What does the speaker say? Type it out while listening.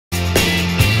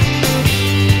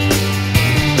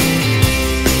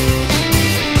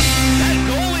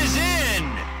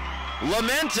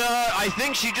didn't. I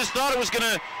think she just thought it was going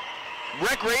to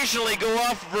recreationally go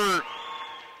off for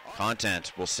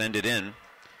content. Will send it in.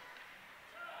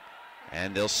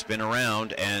 And they'll spin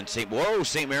around, and St.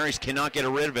 Mary's cannot get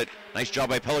rid of it. Nice job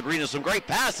by Pellegrino. Some great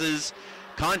passes.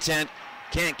 Content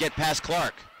can't get past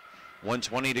Clark.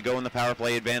 1:20 to go in the power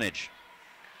play advantage.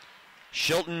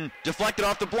 Shilton deflected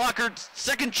off the blocker.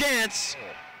 Second chance.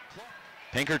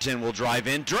 Pinkerton will drive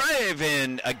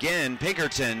in again.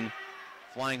 Pinkerton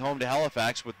flying home to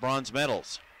Halifax with bronze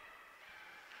medals.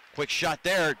 Quick shot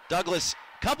there. Douglas,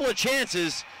 couple of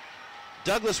chances.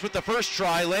 Douglas with the first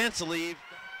try. Lanceleave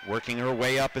working her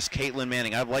way up is Caitlin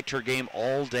Manning. I've liked her game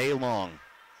all day long.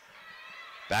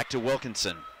 Back to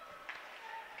Wilkinson.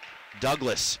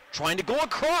 Douglas trying to go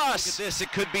across. Look at this.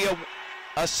 It could be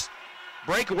a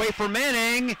breakaway for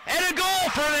Manning, and a goal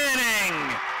for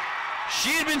Manning. She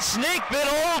had been snake bit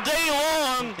all day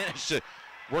long. Managed to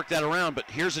work that around, but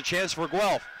here's a chance for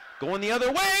Guelph. Going the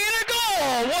other way, and a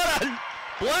goal! What a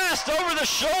blast over the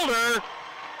shoulder.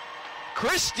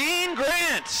 Christine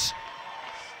Grant.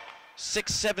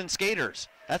 6'7" skaters.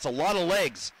 That's a lot of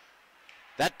legs.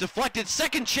 That deflected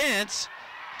second chance.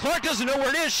 Clark doesn't know where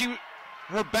it is.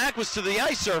 Her back was to the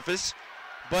ice surface,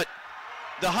 but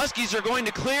the Huskies are going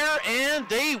to clear, and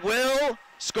they will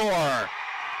score.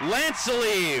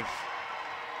 Lanceleave.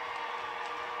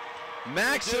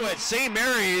 Maxu at St.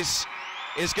 Mary's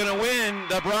is going to win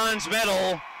the bronze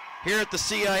medal here at the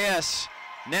CIS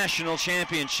National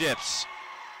Championships.